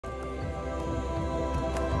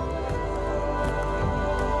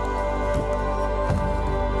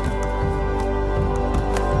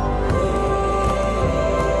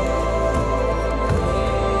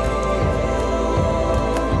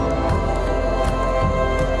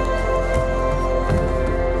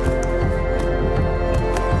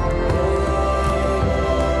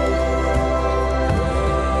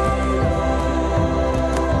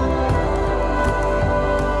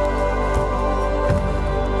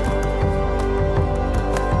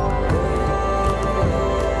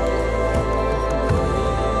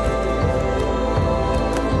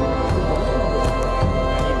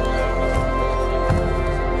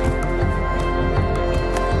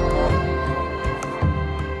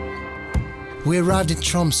We arrived in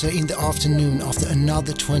Tromsø in the afternoon after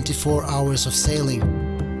another 24 hours of sailing,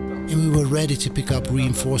 and we were ready to pick up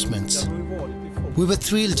reinforcements. We were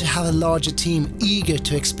thrilled to have a larger team eager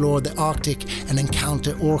to explore the Arctic and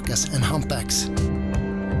encounter orcas and humpbacks.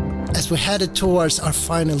 As we headed towards our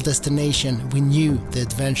final destination, we knew the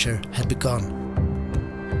adventure had begun.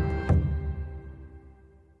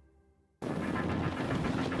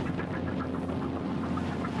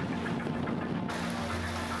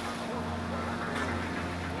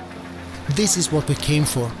 This is what we came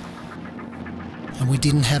for, and we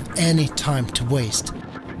didn't have any time to waste.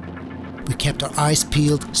 We kept our eyes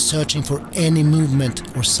peeled, searching for any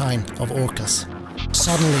movement or sign of orcas.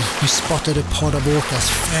 Suddenly, we spotted a pod of orcas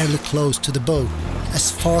fairly close to the boat. As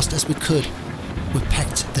fast as we could, we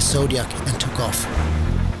packed the Zodiac and took off.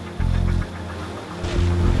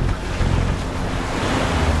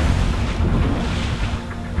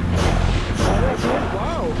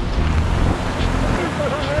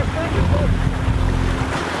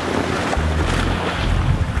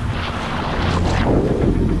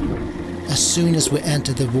 As soon as we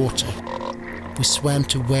entered the water, we swam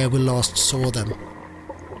to where we last saw them.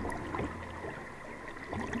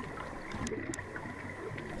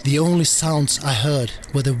 The only sounds I heard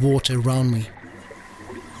were the water around me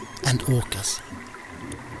and orcas.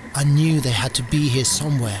 I knew they had to be here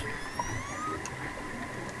somewhere.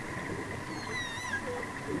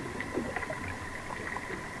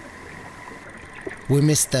 We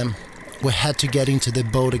missed them. We had to get into the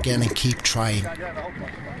boat again and keep trying.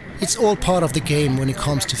 It's all part of the game when it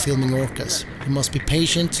comes to filming orcas. You must be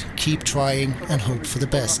patient, keep trying and hope for the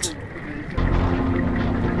best.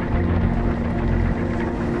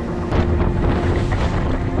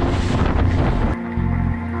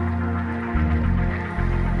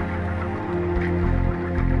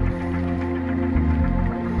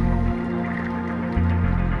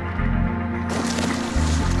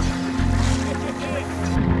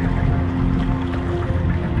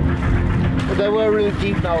 They were really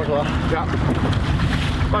deep now as well.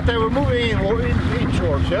 Yeah. But they were moving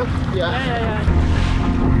inshore, yeah? Yeah.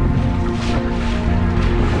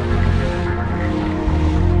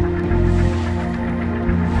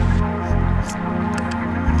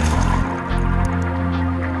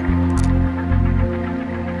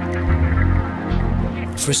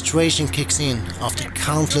 Frustration kicks in after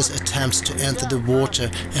countless attempts to enter the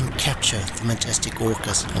water and capture the majestic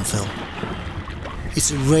orcas on film.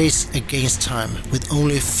 It's a race against time with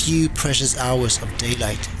only a few precious hours of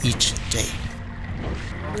daylight each day.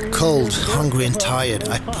 Cold, hungry and tired,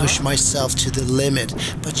 I push myself to the limit,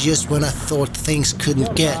 but just when I thought things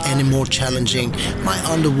couldn't get any more challenging, my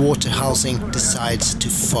underwater housing decides to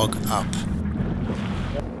fog up.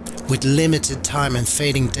 With limited time and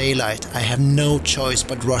fading daylight, I have no choice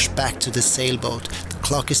but rush back to the sailboat. The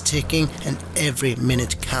clock is ticking and every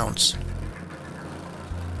minute counts.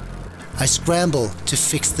 I scramble to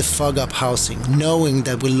fix the fog-up housing, knowing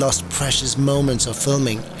that we lost precious moments of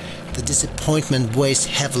filming. The disappointment weighs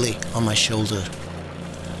heavily on my shoulder.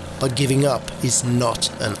 But giving up is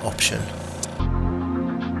not an option.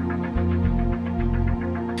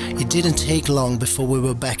 It didn't take long before we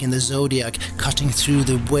were back in the Zodiac, cutting through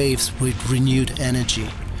the waves with renewed energy.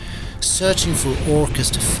 Searching for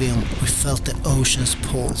orcas to film, we felt the ocean's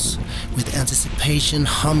pulse, with anticipation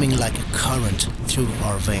humming like a current through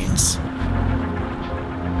our veins.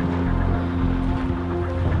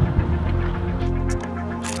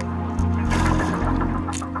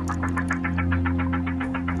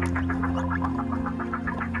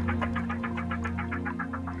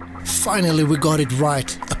 Finally we got it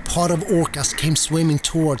right. A pod of orcas came swimming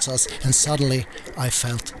towards us and suddenly I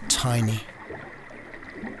felt tiny.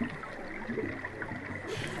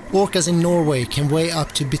 Orcas in Norway can weigh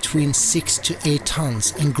up to between 6 to 8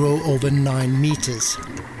 tons and grow over 9 meters.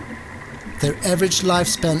 Their average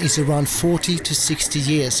lifespan is around 40 to 60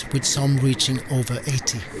 years, with some reaching over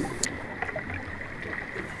 80.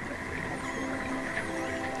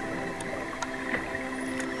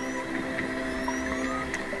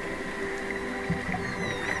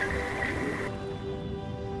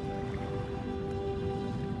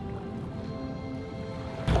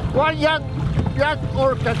 One young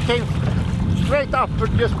orca came straight up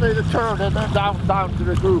and just made a turn and then down to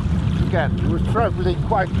the group again. He was traveling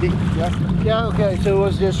quite deep, yeah? Yeah, okay, so it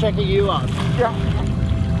was just checking you out? Yeah.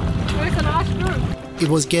 There's a large group. It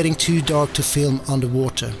was getting too dark to film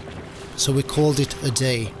underwater, so we called it a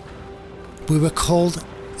day. We were cold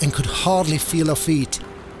and could hardly feel our feet,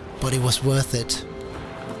 but it was worth it.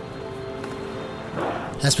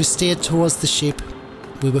 As we steered towards the ship,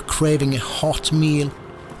 we were craving a hot meal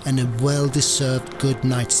and a well-deserved good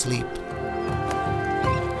night's sleep.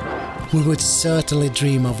 we would certainly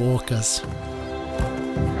dream of orcas.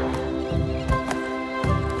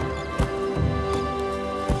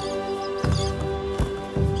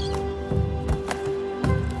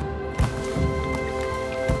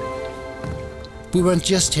 We weren't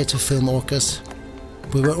just here to film orcas,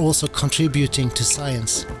 we were also contributing to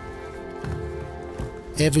science.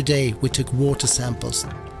 Every day we took water samples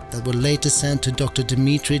that were later sent to Dr.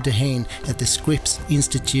 Dimitri Dehane at the Scripps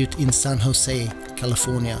Institute in San Jose,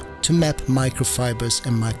 California, to map microfibers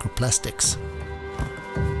and microplastics.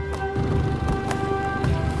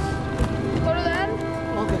 Tar du den?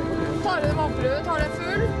 Okay. Tar du den vannprøve, tar den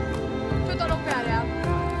full, putter den oppi her igjen.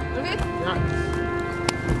 Er det fint? Ja.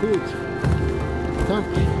 Goed. Tack.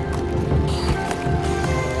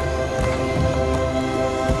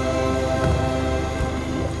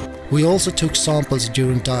 We also took samples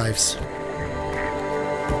during dives.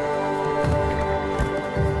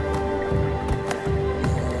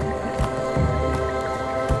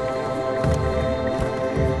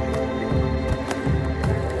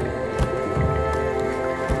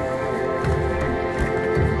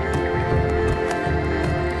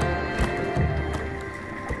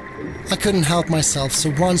 I couldn't help myself, so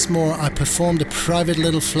once more I performed a private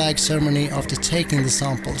little flag ceremony after taking the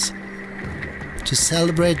samples, to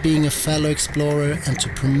celebrate being a fellow explorer and to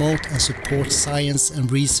promote and support science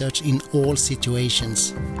and research in all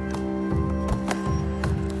situations.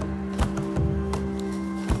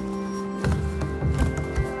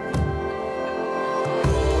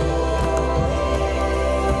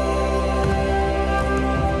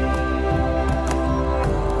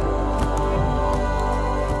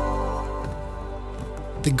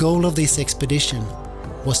 The goal of this expedition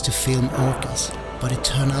was to film orcas, but it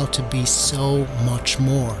turned out to be so much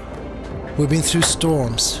more. We've been through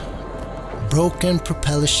storms, broken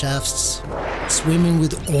propeller shafts, swimming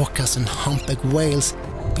with orcas and humpback whales,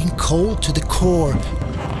 being cold to the core,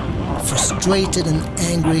 frustrated and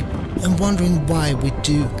angry and wondering why we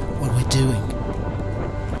do what we're doing.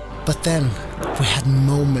 But then we had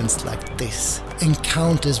moments like this,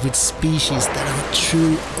 encounters with species that are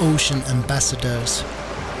true ocean ambassadors.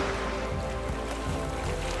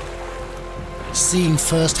 Seeing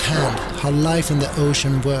firsthand how life in the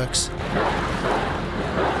ocean works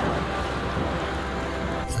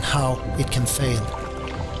and how it can fail.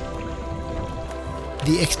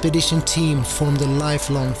 The expedition team formed a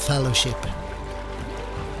lifelong fellowship.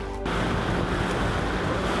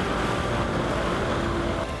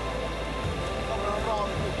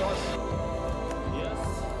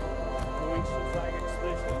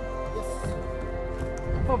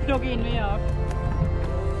 Får plugga in vi gör.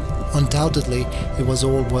 Undoubtedly, it was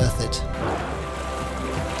all worth it.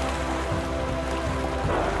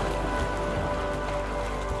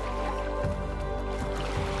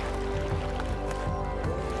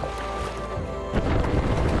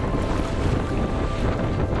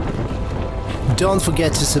 Don't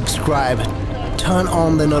forget to subscribe, turn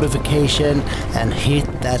on the notification and hit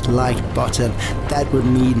that like button. That would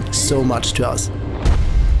mean so much to us.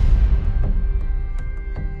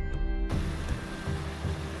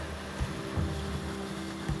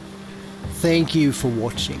 Thank you for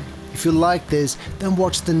watching. If you like this, then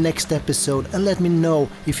watch the next episode and let me know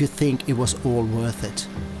if you think it was all worth it.